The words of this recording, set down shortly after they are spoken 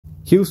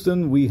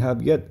Houston, we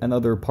have yet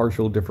another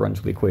partial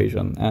differential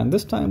equation, and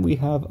this time we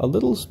have a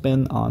little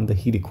spin on the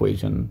heat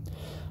equation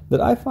that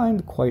I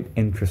find quite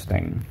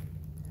interesting.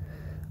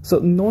 So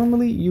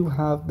normally you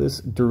have this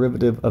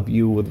derivative of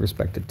u with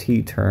respect to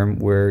t term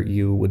where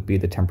u would be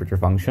the temperature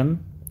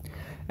function,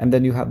 and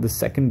then you have the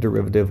second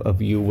derivative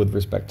of u with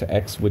respect to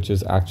x, which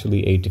is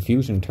actually a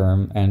diffusion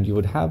term, and you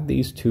would have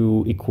these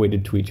two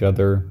equated to each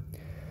other.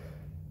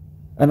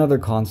 Another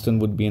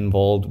constant would be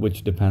involved,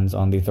 which depends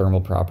on the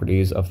thermal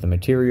properties of the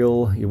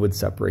material. You would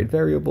separate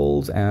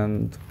variables,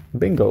 and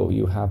bingo,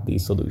 you have the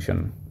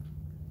solution.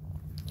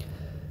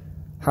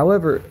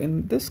 However,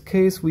 in this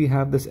case, we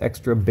have this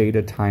extra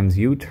beta times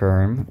u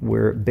term,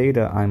 where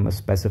beta, I must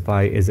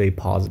specify, is a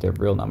positive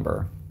real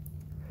number.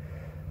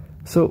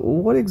 So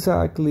what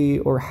exactly,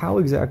 or how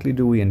exactly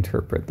do we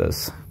interpret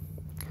this?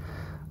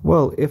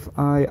 Well, if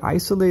I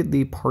isolate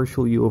the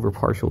partial u over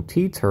partial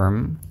t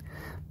term,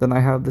 then I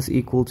have this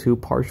equal to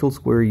partial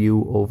square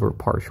u over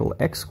partial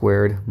x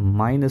squared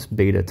minus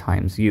beta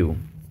times u.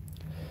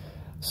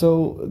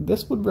 So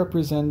this would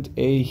represent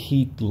a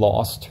heat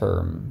loss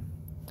term.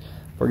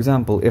 For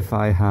example, if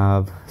I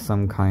have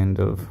some kind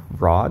of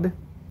rod,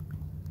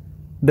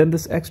 then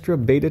this extra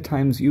beta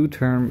times u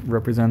term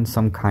represents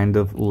some kind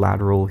of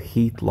lateral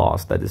heat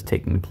loss that is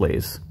taking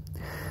place.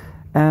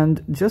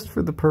 And just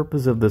for the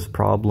purpose of this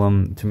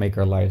problem, to make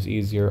our lives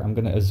easier, I'm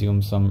going to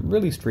assume some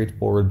really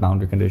straightforward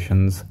boundary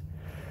conditions.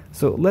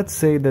 So let's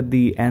say that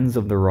the ends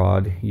of the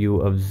rod, u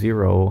of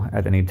 0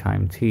 at any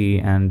time t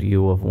and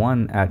u of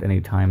 1 at any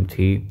time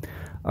t,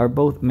 are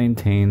both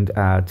maintained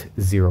at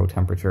 0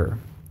 temperature.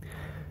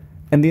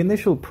 And the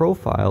initial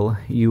profile,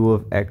 u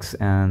of x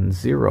and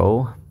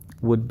 0,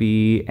 would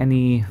be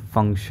any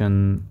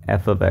function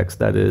f of x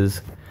that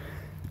is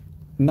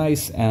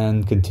nice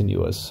and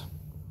continuous.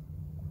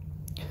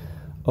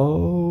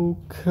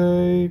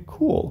 Okay,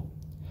 cool.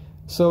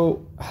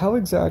 So how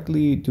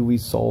exactly do we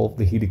solve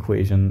the heat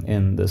equation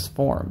in this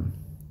form?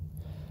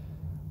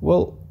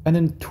 Well, an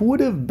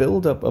intuitive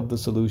buildup of the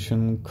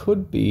solution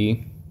could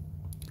be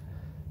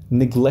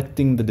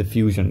neglecting the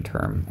diffusion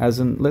term, as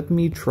in, let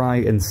me try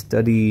and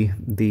study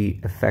the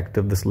effect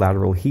of this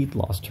lateral heat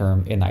loss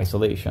term in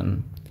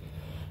isolation.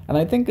 And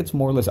I think it's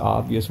more or less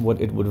obvious what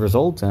it would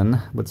result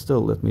in, but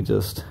still, let me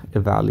just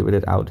evaluate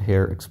it out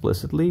here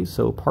explicitly.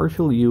 So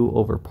partial u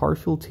over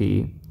partial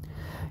t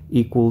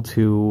equal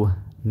to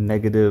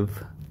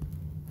negative,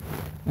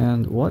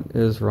 and what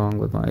is wrong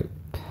with my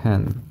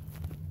pen?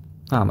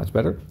 Much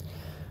better.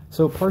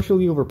 So partial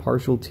u over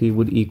partial t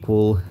would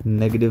equal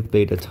negative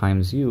beta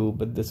times u,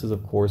 but this is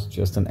of course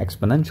just an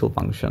exponential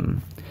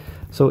function.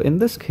 So in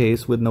this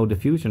case, with no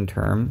diffusion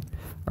term,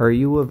 our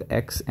u of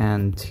x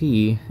and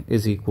t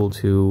is equal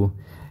to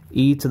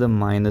e to the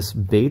minus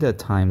beta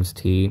times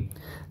t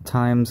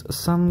times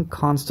some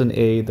constant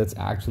a that's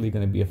actually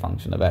going to be a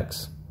function of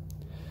x.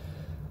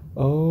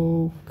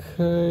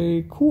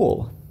 Okay,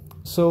 cool.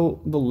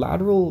 So the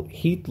lateral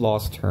heat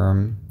loss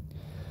term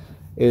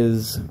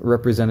is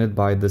represented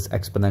by this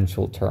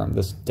exponential term,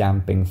 this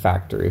damping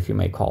factor, if you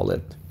may call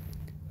it.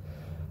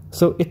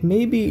 So it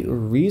may be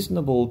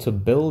reasonable to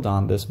build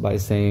on this by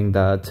saying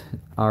that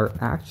our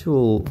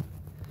actual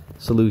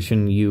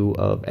solution u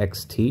of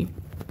xt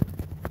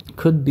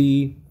could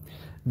be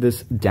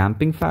this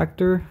damping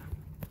factor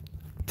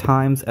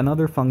times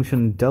another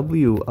function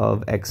w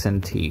of x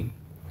and t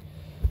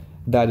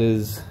that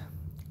is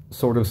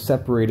sort of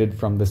separated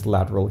from this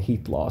lateral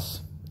heat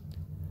loss.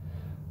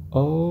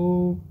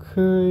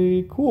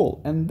 Okay,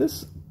 cool. And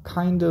this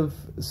kind of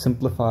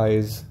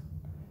simplifies,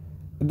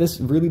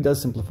 this really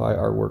does simplify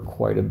our work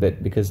quite a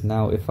bit, because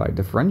now if I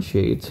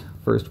differentiate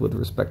first with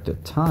respect to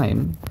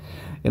time,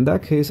 in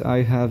that case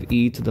I have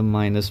e to the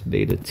minus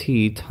beta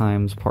t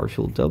times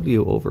partial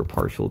w over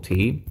partial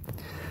t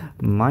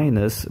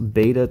minus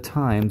beta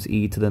times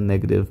e to the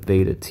negative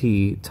beta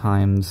t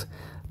times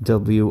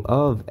w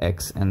of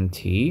x and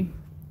t.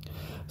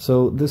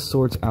 So this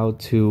sorts out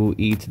to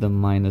e to the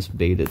minus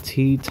beta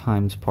t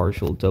times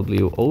partial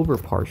w over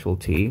partial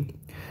t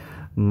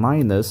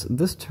minus,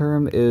 this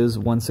term is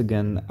once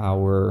again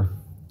our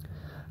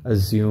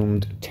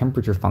assumed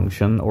temperature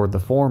function, or the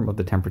form of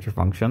the temperature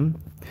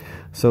function.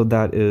 So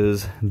that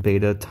is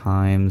beta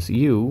times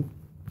u.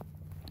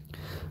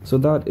 So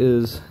that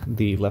is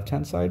the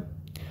left-hand side,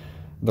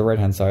 the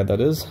right-hand side that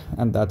is,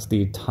 and that's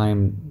the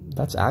time,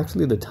 that's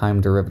actually the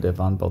time derivative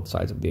on both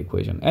sides of the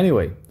equation.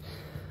 Anyway,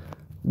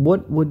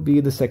 what would be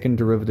the second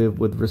derivative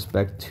with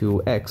respect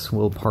to x?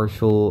 Well,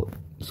 partial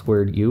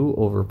squared u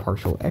over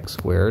partial x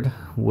squared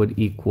would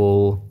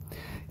equal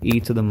e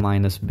to the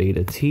minus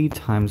beta t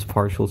times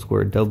partial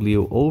squared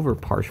w over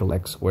partial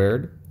x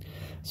squared.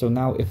 So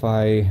now if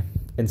I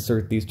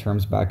insert these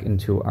terms back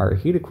into our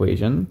heat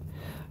equation,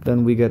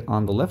 then we get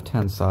on the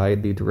left-hand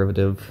side the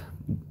derivative,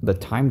 the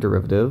time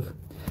derivative,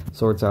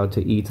 sorts out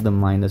to e to the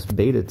minus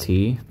beta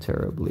t,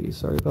 terribly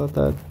sorry about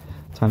that,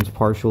 times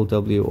partial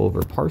w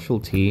over partial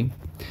t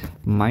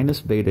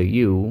minus beta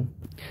u.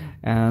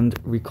 And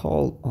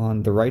recall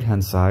on the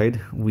right-hand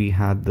side, we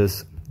had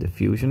this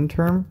diffusion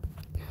term,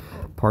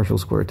 partial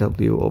square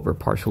w over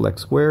partial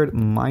x squared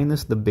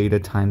minus the beta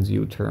times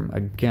u term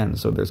again.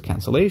 So there's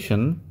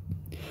cancellation.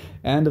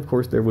 And of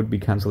course, there would be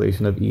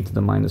cancellation of e to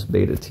the minus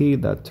beta t.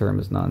 That term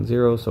is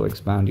non-zero, so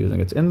expand using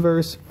its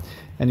inverse.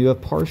 And you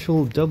have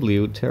partial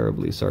w,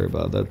 terribly sorry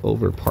about that,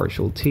 over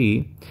partial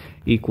t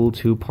equal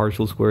to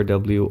partial square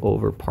w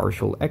over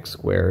partial x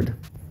squared,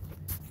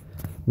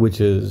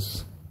 which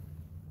is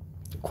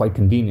quite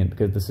convenient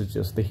because this is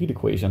just the heat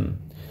equation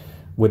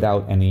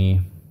without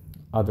any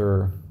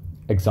other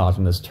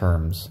exogenous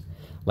terms,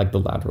 like the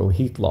lateral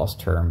heat loss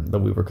term that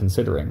we were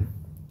considering.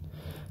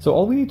 So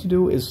all we need to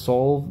do is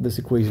solve this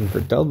equation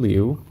for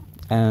w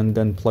and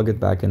then plug it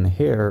back in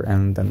here,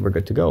 and then we're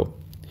good to go.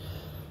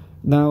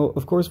 Now,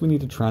 of course, we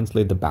need to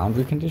translate the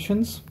boundary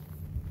conditions.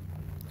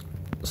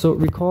 So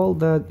recall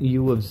that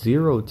u of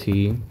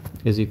 0t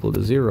is equal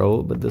to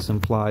 0, but this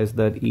implies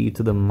that e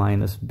to the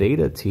minus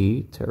beta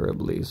t,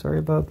 terribly sorry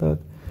about that,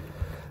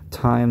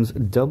 times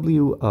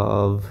w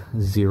of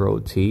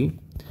 0t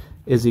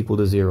is equal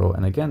to 0.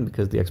 And again,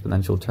 because the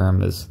exponential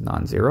term is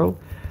non-zero,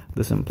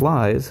 this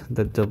implies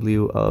that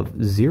w of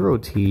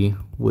 0t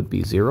would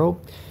be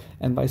 0.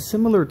 And by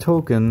similar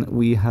token,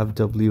 we have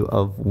w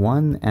of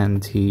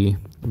 1nt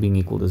being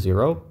equal to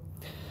 0.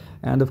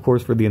 And of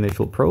course, for the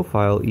initial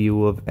profile,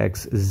 u of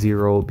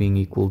x0 being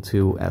equal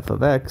to f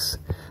of x,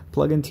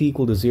 plug in t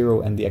equal to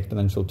 0, and the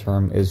exponential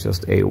term is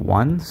just a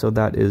 1. So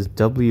that is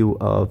w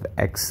of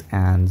x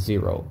and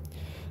 0.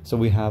 So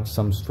we have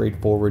some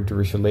straightforward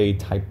Dirichlet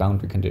type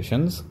boundary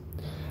conditions,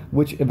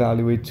 which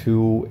evaluate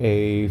to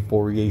a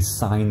Fourier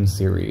sine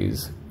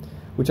series,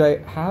 which I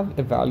have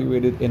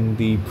evaluated in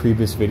the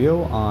previous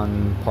video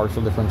on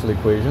partial differential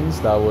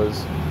equations. That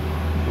was,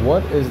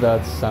 what is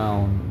that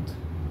sound?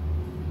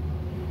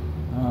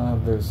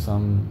 There's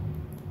some,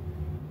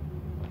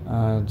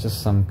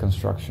 just some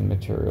construction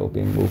material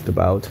being moved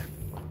about.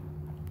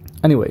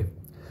 Anyway,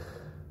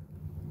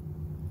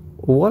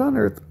 what on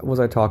earth was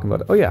I talking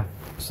about? Oh yeah,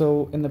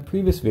 so in the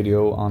previous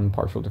video on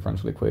partial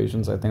differential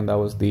equations, I think that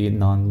was the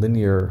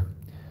nonlinear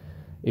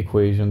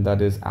equation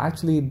that is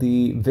actually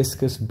the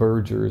viscous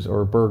Berger's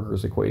or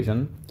Berger's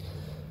equation.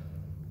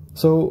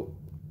 So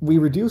we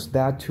reduced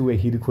that to a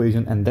heat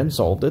equation and then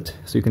solved it.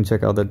 So you can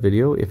check out that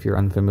video if you're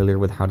unfamiliar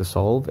with how to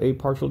solve a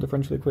partial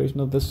differential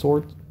equation of this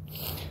sort,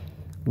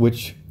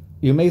 which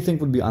you may think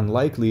would be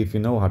unlikely if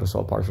you know how to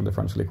solve partial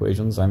differential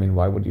equations. I mean,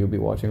 why would you be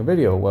watching a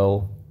video?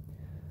 Well,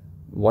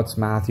 what's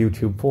Math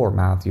YouTube for?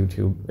 Math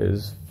YouTube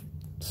is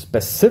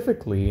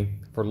specifically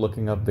for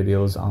looking up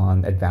videos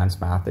on advanced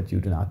math that you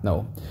do not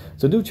know.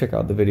 So do check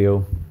out the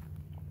video.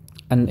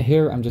 And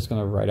here I'm just going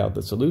to write out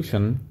the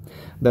solution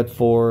that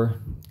for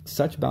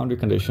such boundary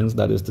conditions,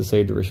 that is to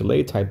say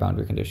Dirichlet type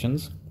boundary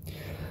conditions,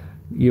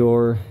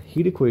 your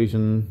heat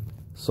equation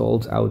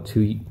solves out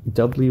to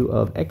w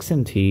of x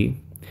and t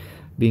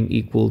being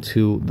equal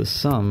to the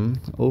sum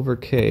over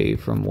k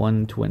from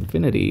 1 to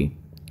infinity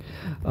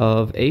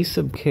of a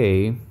sub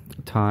k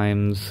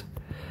times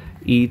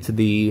e to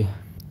the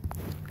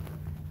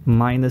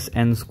minus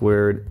n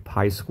squared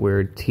pi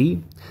squared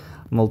t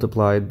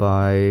multiplied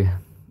by,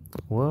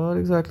 what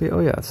exactly?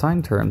 Oh yeah,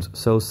 sine terms.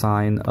 So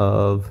sine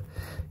of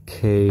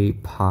k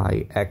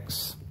pi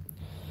x.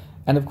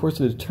 And of course,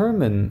 to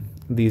determine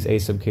these a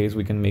sub k's,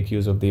 we can make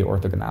use of the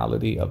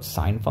orthogonality of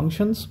sine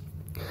functions.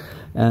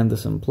 And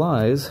this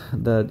implies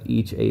that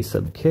each a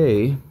sub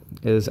k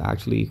is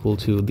actually equal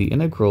to the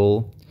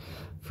integral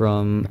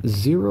from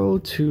 0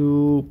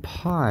 to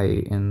pi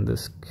in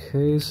this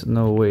case.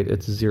 No, wait,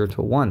 it's 0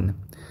 to 1,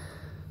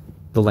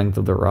 the length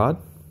of the rod.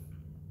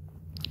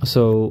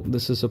 So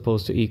this is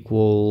supposed to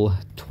equal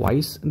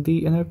twice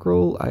the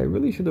integral. I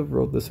really should have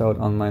wrote this out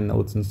on my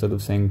notes instead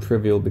of saying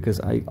trivial, because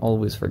I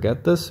always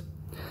forget this.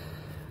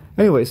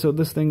 Anyway, so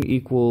this thing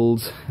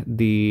equals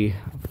the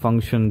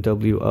function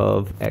w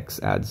of x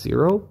at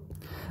 0,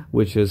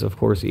 which is of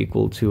course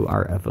equal to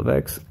our f of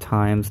x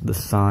times the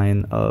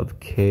sine of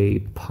k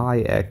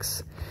pi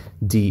x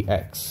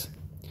dx.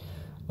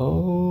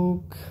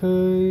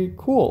 Okay,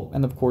 cool.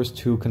 And of course,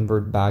 to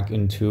convert back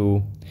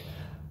into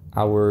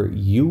our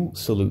u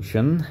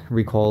solution,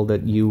 recall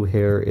that u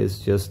here is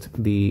just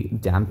the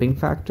damping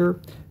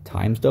factor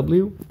times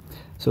w.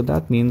 So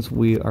that means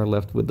we are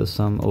left with the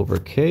sum over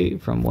k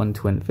from 1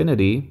 to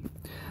infinity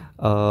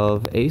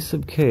of a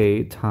sub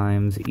k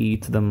times e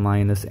to the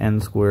minus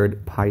n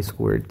squared pi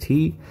squared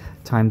t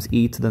times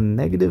e to the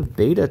negative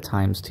beta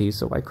times t.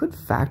 So I could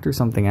factor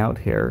something out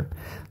here.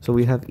 So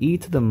we have e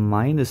to the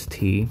minus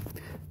t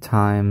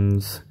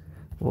times,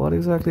 what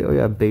exactly? Oh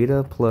yeah,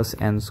 beta plus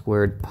n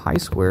squared pi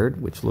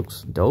squared, which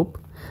looks dope,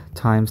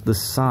 times the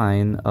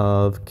sine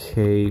of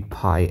k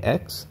pi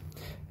x.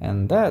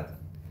 And that,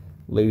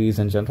 ladies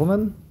and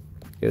gentlemen,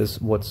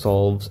 is what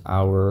solves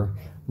our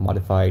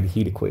modified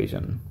heat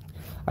equation.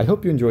 I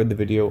hope you enjoyed the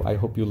video. I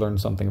hope you learned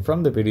something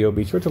from the video.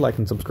 Be sure to like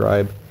and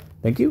subscribe.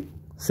 Thank you.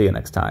 See you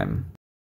next time.